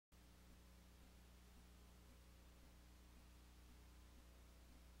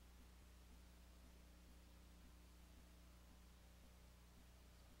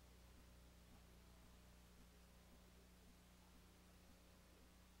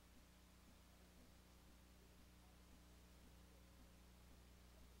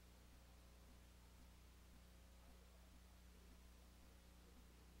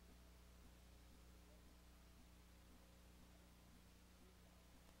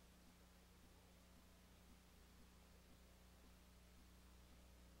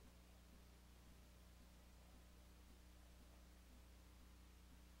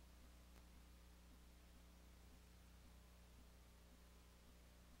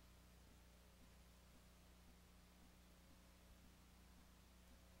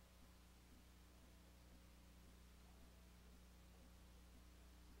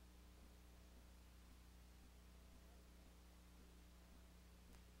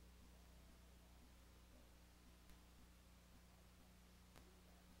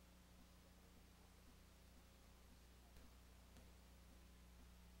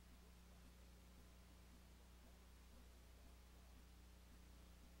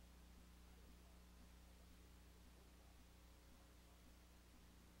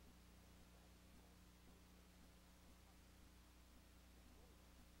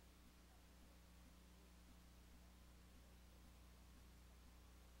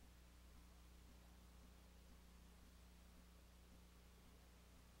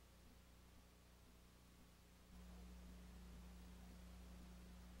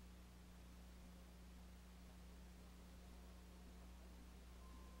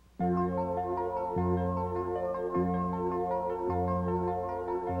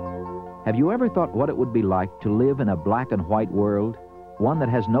Have you ever thought what it would be like to live in a black and white world, one that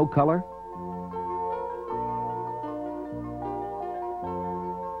has no color?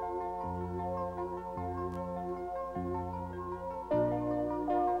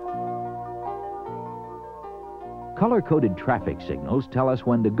 Color-coded traffic signals tell us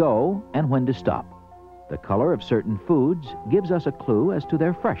when to go and when to stop. The color of certain foods gives us a clue as to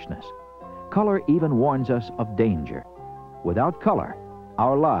their freshness. Color even warns us of danger. Without color,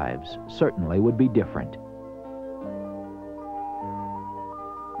 our lives certainly would be different.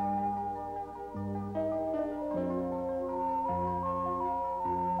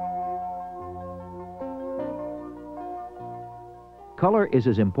 Color is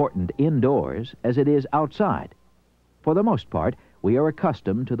as important indoors as it is outside. For the most part, we are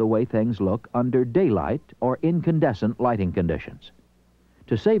accustomed to the way things look under daylight or incandescent lighting conditions.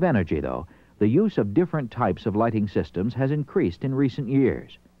 To save energy, though, the use of different types of lighting systems has increased in recent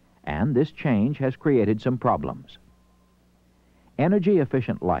years, and this change has created some problems.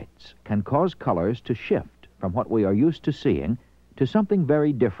 Energy-efficient lights can cause colors to shift from what we are used to seeing to something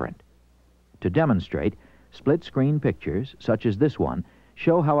very different. To demonstrate, split-screen pictures, such as this one,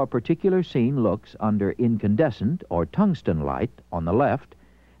 show how a particular scene looks under incandescent or tungsten light on the left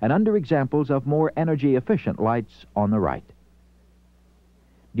and under examples of more energy-efficient lights on the right.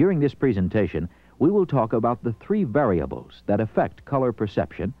 During this presentation, we will talk about the three variables that affect color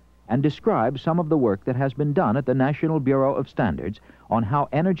perception and describe some of the work that has been done at the National Bureau of Standards on how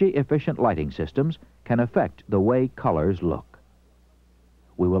energy-efficient lighting systems can affect the way colors look.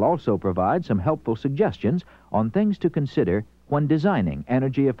 We will also provide some helpful suggestions on things to consider when designing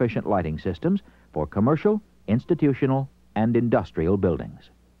energy-efficient lighting systems for commercial, institutional, and industrial buildings.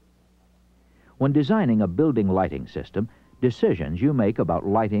 When designing a building lighting system, decisions you make about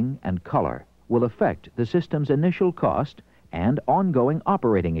lighting and color will affect the system's initial cost and ongoing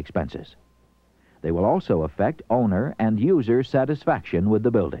operating expenses. They will also affect owner and user satisfaction with the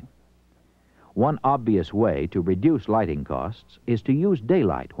building. One obvious way to reduce lighting costs is to use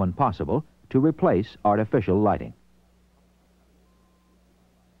daylight when possible to replace artificial lighting.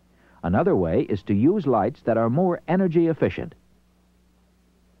 Another way is to use lights that are more energy efficient,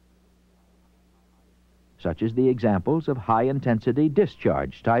 such as the examples of high-intensity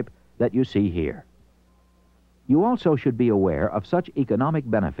discharge type that you see here. You also should be aware of such economic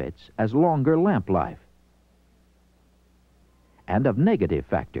benefits as longer lamp life and of negative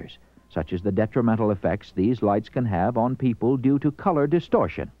factors, such as the detrimental effects these lights can have on people due to color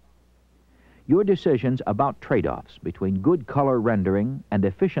distortion. Your decisions about trade-offs between good color rendering and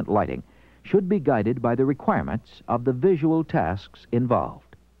efficient lighting should be guided by the requirements of the visual tasks involved.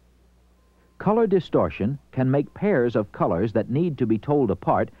 Color distortion can make pairs of colors that need to be told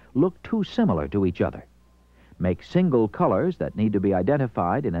apart look too similar to each other, make single colors that need to be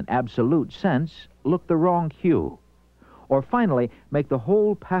identified in an absolute sense look the wrong hue, or finally make the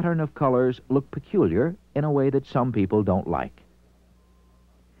whole pattern of colors look peculiar in a way that some people don't like.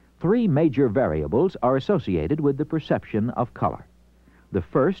 Three major variables are associated with the perception of color. The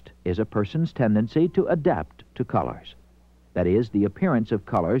first is a person's tendency to adapt to colors. That is, the appearance of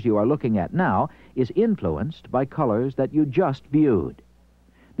colors you are looking at now is influenced by colors that you just viewed.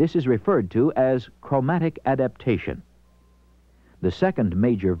 This is referred to as chromatic adaptation. The second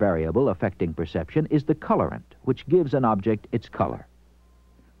major variable affecting perception is the colorant, which gives an object its color.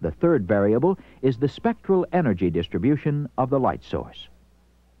 The third variable is the spectral energy distribution of the light source.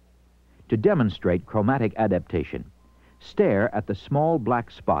 To demonstrate chromatic adaptation, stare at the small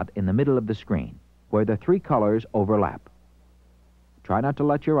black spot in the middle of the screen, where the three colors overlap. Try not to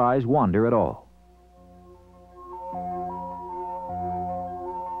let your eyes wander at all.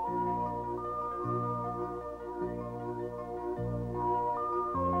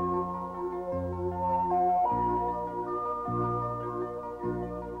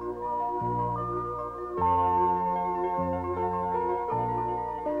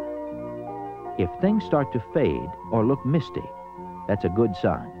 If things start to fade or look misty, that's a good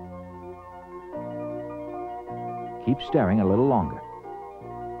sign. Keep staring a little longer.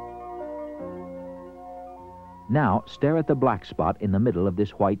 Now stare at the black spot in the middle of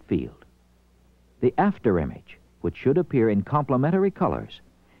this white field. The after image, which should appear in complementary colors,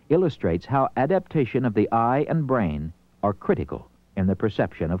 illustrates how adaptation of the eye and brain are critical in the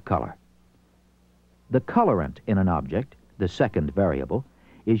perception of color. The colorant in an object, the second variable,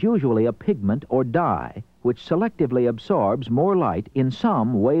 is usually a pigment or dye which selectively absorbs more light in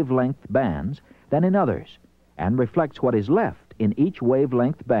some wavelength bands than in others and reflects what is left in each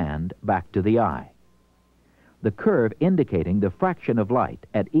wavelength band back to the eye. The curve indicating the fraction of light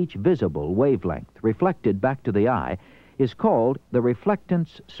at each visible wavelength reflected back to the eye is called the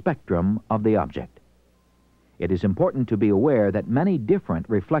reflectance spectrum of the object. It is important to be aware that many different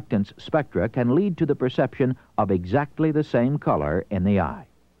reflectance spectra can lead to the perception of exactly the same color in the eye.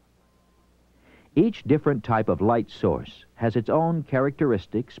 Each different type of light source has its own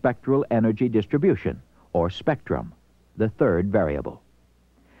characteristic spectral energy distribution, or spectrum, the third variable.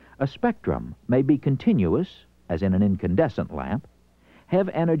 A spectrum may be continuous, as in an incandescent lamp, have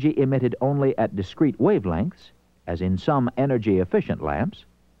energy emitted only at discrete wavelengths, as in some energy-efficient lamps,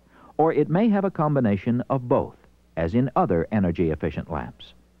 or it may have a combination of both, as in other energy-efficient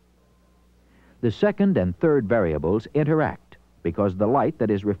lamps. The second and third variables interact because the light that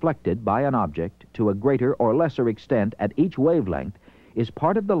is reflected by an object to a greater or lesser extent at each wavelength is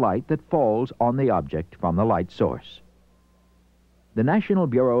part of the light that falls on the object from the light source. The National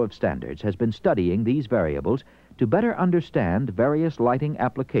Bureau of Standards has been studying these variables to better understand various lighting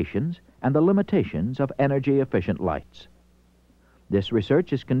applications and the limitations of energy-efficient lights. This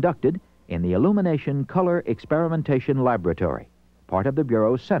research is conducted in the Illumination Color Experimentation Laboratory, part of the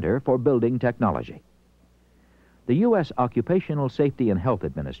Bureau's Center for Building Technology. The U.S. Occupational Safety and Health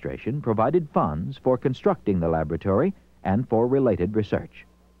Administration provided funds for constructing the laboratory and for related research.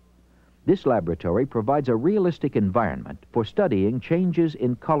 This laboratory provides a realistic environment for studying changes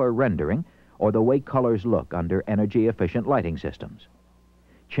in color rendering or the way colors look under energy-efficient lighting systems.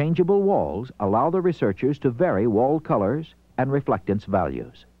 Changeable walls allow the researchers to vary wall colors and reflectance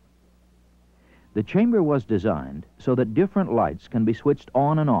values. The chamber was designed so that different lights can be switched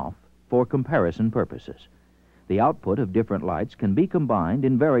on and off for comparison purposes. The output of different lights can be combined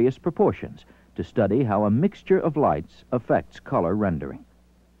in various proportions to study how a mixture of lights affects color rendering.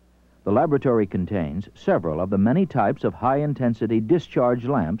 The laboratory contains several of the many types of high-intensity discharge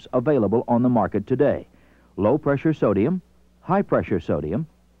lamps available on the market today: low-pressure sodium, high-pressure sodium,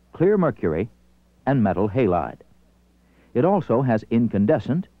 clear mercury, and metal halide. It also has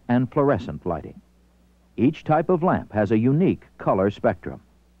incandescent and fluorescent lighting. Each type of lamp has a unique color spectrum.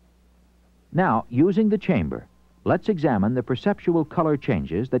 Now, using the chamber, let's examine the perceptual color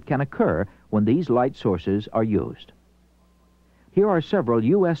changes that can occur when these light sources are used. Here are several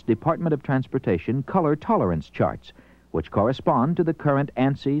U.S. Department of Transportation color tolerance charts, which correspond to the current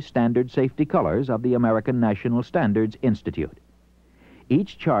ANSI standard safety colors of the American National Standards Institute.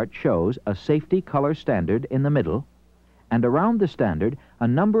 Each chart shows a safety color standard in the middle, and around the standard a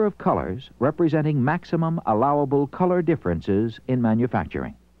number of colors representing maximum allowable color differences in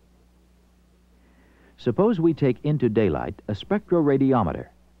manufacturing. Suppose we take into daylight a spectroradiometer,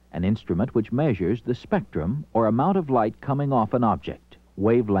 an instrument which measures the spectrum or amount of light coming off an object,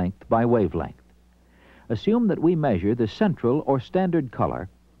 wavelength by wavelength. Assume that we measure the central or standard color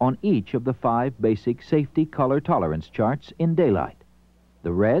on each of the 5 basic safety color tolerance charts in daylight: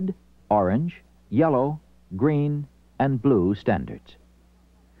 the red, orange, yellow, green, and blue standards.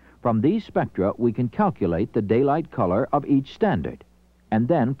 From these spectra, we can calculate the daylight color of each standard, and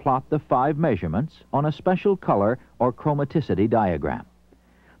then plot the 5 measurements on a special color or chromaticity diagram.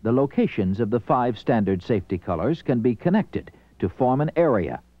 The locations of the 5 standard safety colors can be connected to form an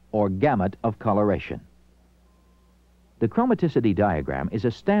area or gamut of coloration. The chromaticity diagram is a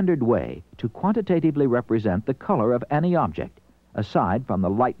standard way to quantitatively represent the color of any object, aside from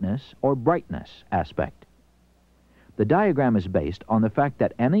the lightness or brightness aspect. The diagram is based on the fact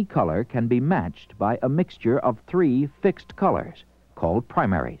that any color can be matched by a mixture of 3 fixed colors, called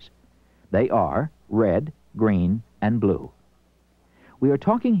primaries. They are red, green, and blue. We are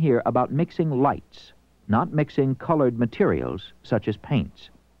talking here about mixing lights, not mixing colored materials such as paints.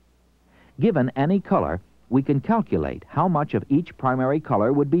 Given any color, we can calculate how much of each primary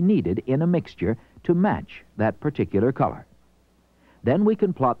color would be needed in a mixture to match that particular color. Then we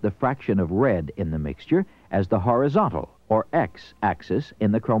can plot the fraction of red in the mixture as the horizontal or x-axis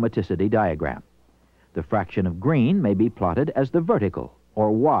in the chromaticity diagram. The fraction of green may be plotted as the vertical or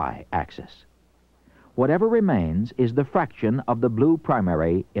y-axis. Whatever remains is the fraction of the blue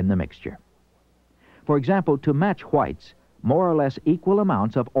primary in the mixture. For example, to match whites, more or less equal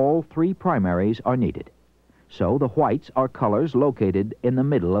amounts of all 3 primaries are needed. So the whites are colors located in the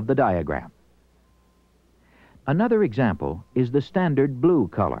middle of the diagram. Another example is the standard blue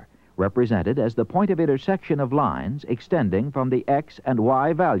color, represented as the point of intersection of lines extending from the X and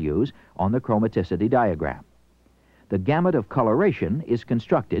Y values on the chromaticity diagram. The gamut of coloration is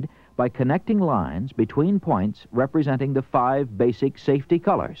constructed by connecting lines between points representing the 5 basic safety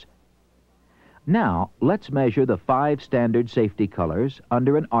colors. Now, let's measure the 5 standard safety colors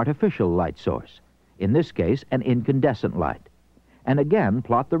under an artificial light source, in this case an incandescent light, and again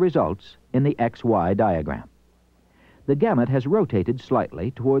plot the results in the XY diagram. The gamut has rotated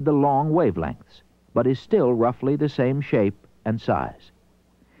slightly toward the long wavelengths, but is still roughly the same shape and size.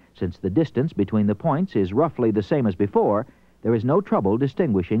 Since the distance between the points is roughly the same as before, there is no trouble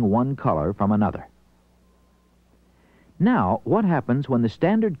distinguishing one color from another. Now, what happens when the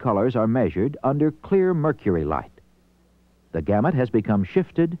standard colors are measured under clear mercury light? The gamut has become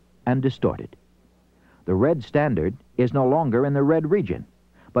shifted and distorted. The red standard is no longer in the red region,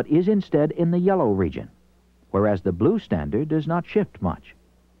 but is instead in the yellow region, whereas the blue standard does not shift much.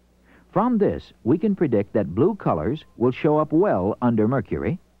 From this, we can predict that blue colors will show up well under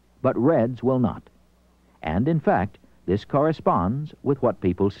mercury, but reds will not. And in fact, this corresponds with what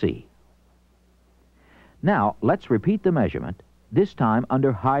people see. Now, let's repeat the measurement, this time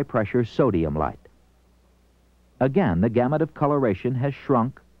under high-pressure sodium light. Again, the gamut of coloration has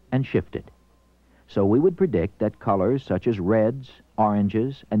shrunk and shifted. So we would predict that colors such as reds,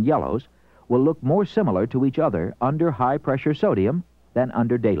 oranges, and yellows will look more similar to each other under high-pressure sodium than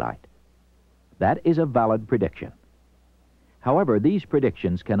under daylight. That is a valid prediction. However, these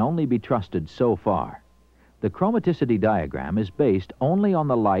predictions can only be trusted so far. The chromaticity diagram is based only on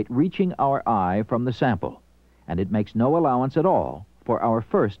the light reaching our eye from the sample, and it makes no allowance at all for our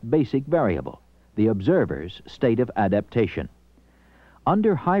first basic variable, the observer's state of adaptation.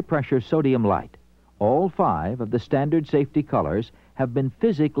 Under high-pressure sodium light, all 5 of the standard safety colors have been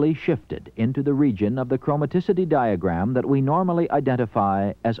physically shifted into the region of the chromaticity diagram that we normally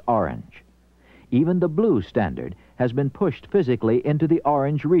identify as orange. Even the blue standard has been pushed physically into the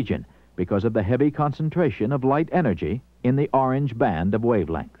orange region because of the heavy concentration of light energy in the orange band of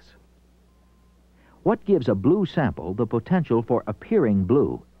wavelengths. What gives a blue sample the potential for appearing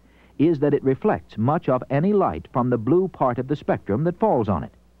blue is that it reflects much of any light from the blue part of the spectrum that falls on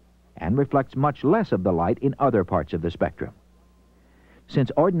it, and reflects much less of the light in other parts of the spectrum.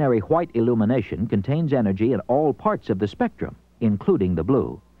 Since ordinary white illumination contains energy in all parts of the spectrum, including the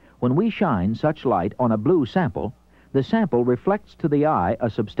blue, when we shine such light on a blue sample, the sample reflects to the eye a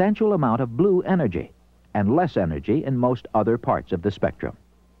substantial amount of blue energy, and less energy in most other parts of the spectrum.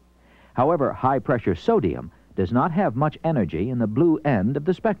 However, high-pressure sodium does not have much energy in the blue end of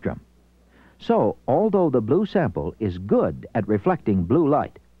the spectrum. So, although the blue sample is good at reflecting blue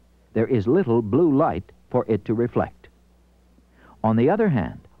light, there is little blue light for it to reflect. On the other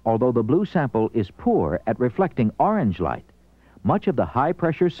hand, although the blue sample is poor at reflecting orange light, much of the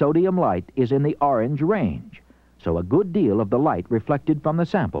high-pressure sodium light is in the orange range, so a good deal of the light reflected from the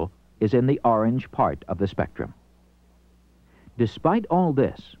sample is in the orange part of the spectrum. Despite all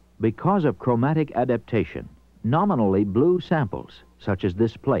this, because of chromatic adaptation, nominally blue samples, such as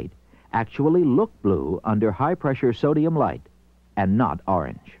this plate, actually look blue under high-pressure sodium light and not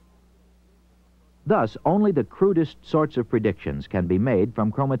orange. Thus, only the crudest sorts of predictions can be made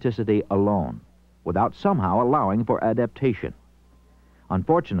from chromaticity alone, without somehow allowing for adaptation.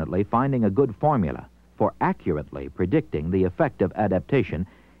 Unfortunately, finding a good formula for accurately predicting the effect of adaptation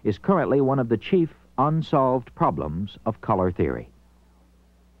is currently one of the chief unsolved problems of color theory.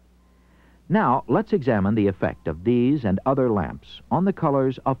 Now, let's examine the effect of these and other lamps on the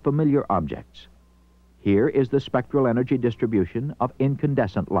colors of familiar objects. Here is the spectral energy distribution of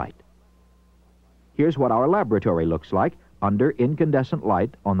incandescent light. Here's what our laboratory looks like under incandescent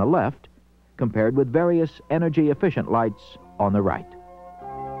light on the left, compared with various energy-efficient lights on the right.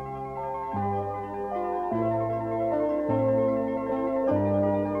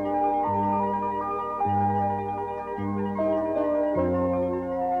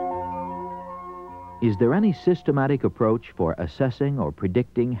 Is there any systematic approach for assessing or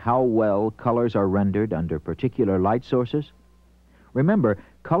predicting how well colors are rendered under particular light sources? Remember,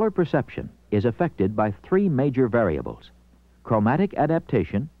 color perception is affected by 3 major variables: chromatic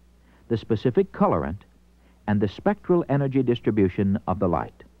adaptation, the specific colorant, and the spectral energy distribution of the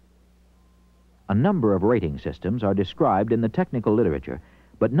light. A number of rating systems are described in the technical literature,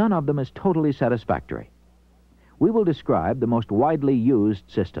 but none of them is totally satisfactory. We will describe the most widely used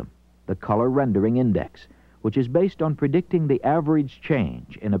system, the color rendering index, which is based on predicting the average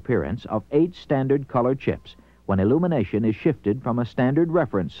change in appearance of 8 standard color chips when illumination is shifted from a standard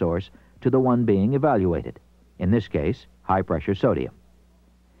reference source to the one being evaluated, in this case, high-pressure sodium.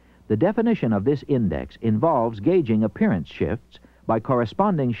 The definition of this index involves gauging appearance shifts by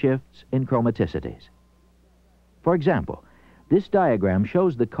corresponding shifts in chromaticities. For example, this diagram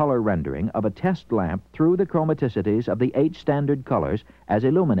shows the color rendering of a test lamp through the chromaticities of the 8 standard colors as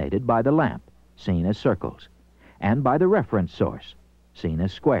illuminated by the lamp, seen as circles, and by the reference source, seen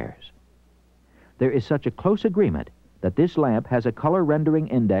as squares. There is such a close agreement that this lamp has a color rendering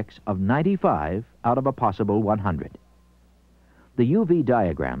index of 95 out of a possible 100. The UV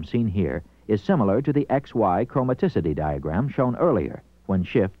diagram seen here is similar to the XY chromaticity diagram shown earlier, when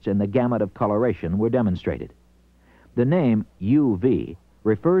shifts in the gamut of coloration were demonstrated. The name UV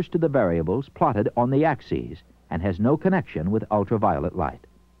refers to the variables plotted on the axes and has no connection with ultraviolet light.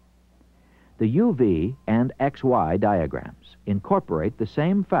 The UV and XY diagrams incorporate the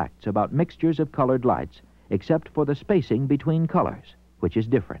same facts about mixtures of colored lights except for the spacing between colors, which is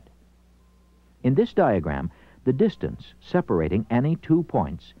different. In this diagram, the distance separating any 2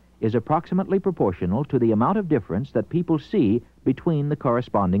 points is approximately proportional to the amount of difference that people see between the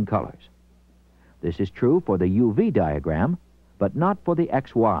corresponding colors. This is true for the UV diagram, but not for the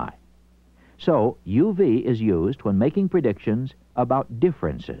XY. So, UV is used when making predictions about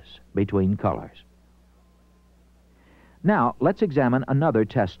differences between colors. Now, let's examine another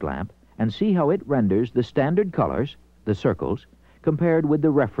test lamp and see how it renders the standard colors, the circles, compared with the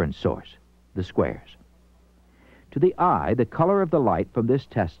reference source, the squares. To the eye, the color of the light from this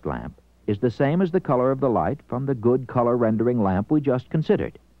test lamp is the same as the color of the light from the good color rendering lamp we just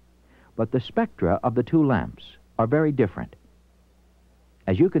considered. But the spectra of the two lamps are very different.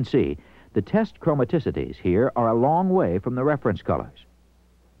 As you can see, the test chromaticities here are a long way from the reference colors.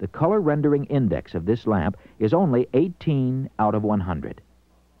 The color rendering index of this lamp is only 18 out of 100.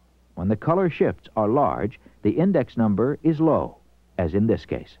 When the color shifts are large, the index number is low, as in this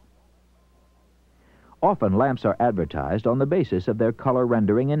case. Often lamps are advertised on the basis of their color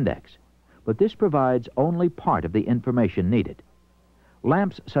rendering index, but this provides only part of the information needed.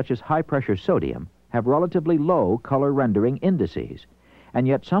 Lamps such as high-pressure sodium have relatively low color rendering indices, and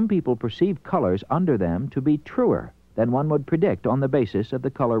yet some people perceive colors under them to be truer than one would predict on the basis of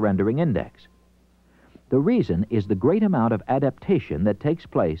the color rendering index. The reason is the great amount of adaptation that takes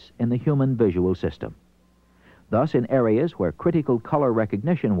place in the human visual system. Thus, in areas where critical color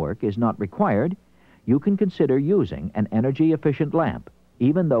recognition work is not required, you can consider using an energy-efficient lamp,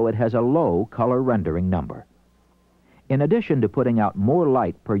 even though it has a low color rendering number. In addition to putting out more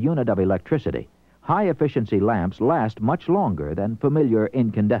light per unit of electricity, high-efficiency lamps last much longer than familiar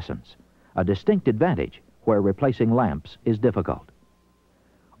incandescents, a distinct advantage where replacing lamps is difficult.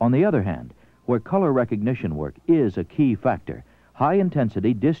 On the other hand, where color recognition work is a key factor,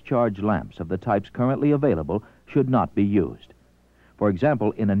 high-intensity discharge lamps of the types currently available should not be used. For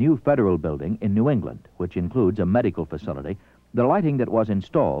example, in a new federal building in New England, which includes a medical facility, the lighting that was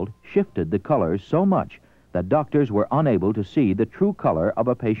installed shifted the colors so much that doctors were unable to see the true color of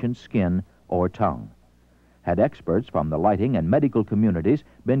a patient's skin or tongue. Had experts from the lighting and medical communities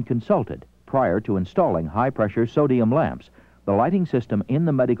been consulted prior to installing high-pressure sodium lamps, the lighting system in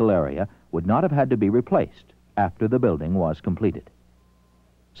the medical area would not have had to be replaced after the building was completed.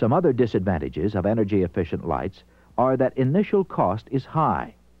 Some other disadvantages of energy-efficient lights are that initial cost is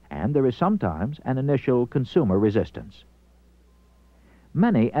high, and there is sometimes an initial consumer resistance.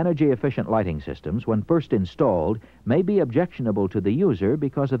 Many energy-efficient lighting systems, when first installed, may be objectionable to the user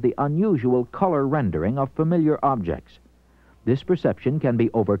because of the unusual color rendering of familiar objects. This perception can be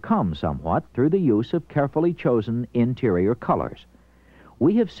overcome somewhat through the use of carefully chosen interior colors.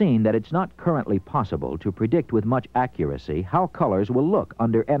 We have seen that it's not currently possible to predict with much accuracy how colors will look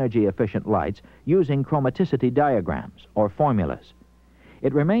under energy-efficient lights using chromaticity diagrams or formulas.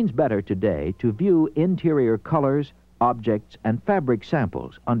 It remains better today to view interior colors, objects, and fabric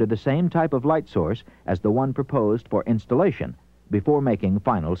samples under the same type of light source as the one proposed for installation before making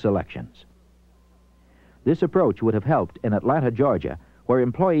final selections. This approach would have helped in Atlanta, Georgia, where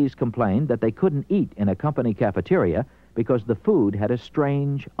employees complained that they couldn't eat in a company cafeteria because the food had a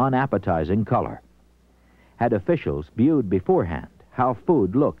strange, unappetizing color. Had officials viewed beforehand how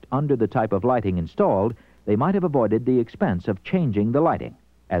food looked under the type of lighting installed, they might have avoided the expense of changing the lighting,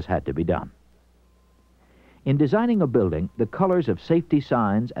 as had to be done. In designing a building, the colors of safety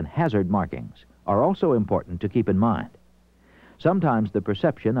signs and hazard markings are also important to keep in mind. Sometimes the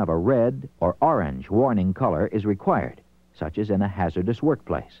perception of a red or orange warning color is required, such as in a hazardous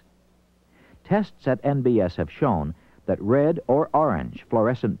workplace. Tests at NBS have shown that red or orange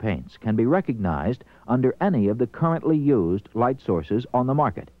fluorescent paints can be recognized under any of the currently used light sources on the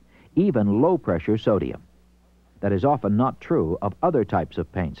market, even low-pressure sodium. That is often not true of other types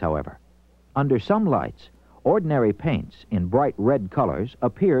of paints, however. Under some lights, ordinary paints in bright red colors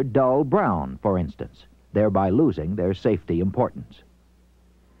appear dull brown, for instance, thereby losing their safety importance.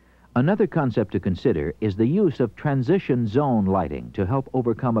 Another concept to consider is the use of transition zone lighting to help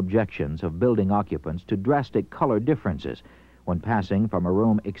overcome objections of building occupants to drastic color differences when passing from a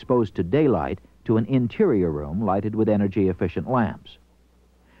room exposed to daylight to an interior room lighted with energy-efficient lamps.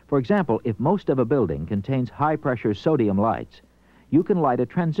 For example, if most of a building contains high-pressure sodium lights, you can light a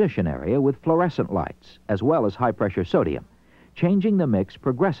transition area with fluorescent lights as well as high-pressure sodium, changing the mix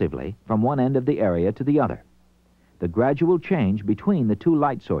progressively from one end of the area to the other. the gradual change between the two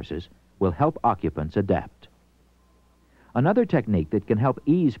light sources will help occupants adapt. Another technique that can help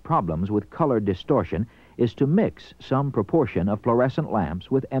ease problems with color distortion is to mix some proportion of fluorescent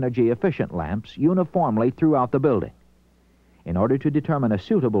lamps with energy-efficient lamps uniformly throughout the building. In order to determine a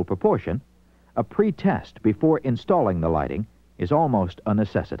suitable proportion, a pre-test before installing the lighting is almost a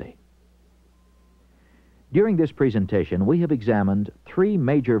necessity. During this presentation, we have examined three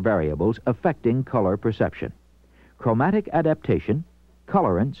major variables affecting color perception: chromatic adaptation,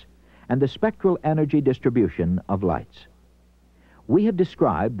 colorants, and the spectral energy distribution of lights. We have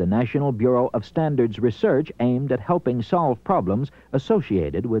described the National Bureau of Standards research aimed at helping solve problems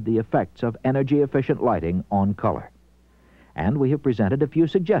associated with the effects of energy-efficient lighting on color. And we have presented a few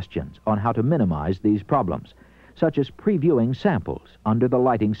suggestions on how to minimize these problems, such as previewing samples under the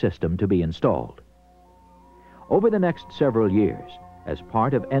lighting system to be installed. Over the next several years, as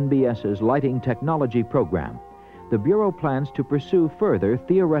part of NBS's lighting technology program, the Bureau plans to pursue further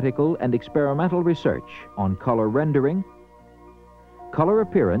theoretical and experimental research on color rendering, color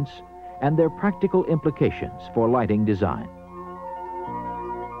appearance, and their practical implications for lighting design.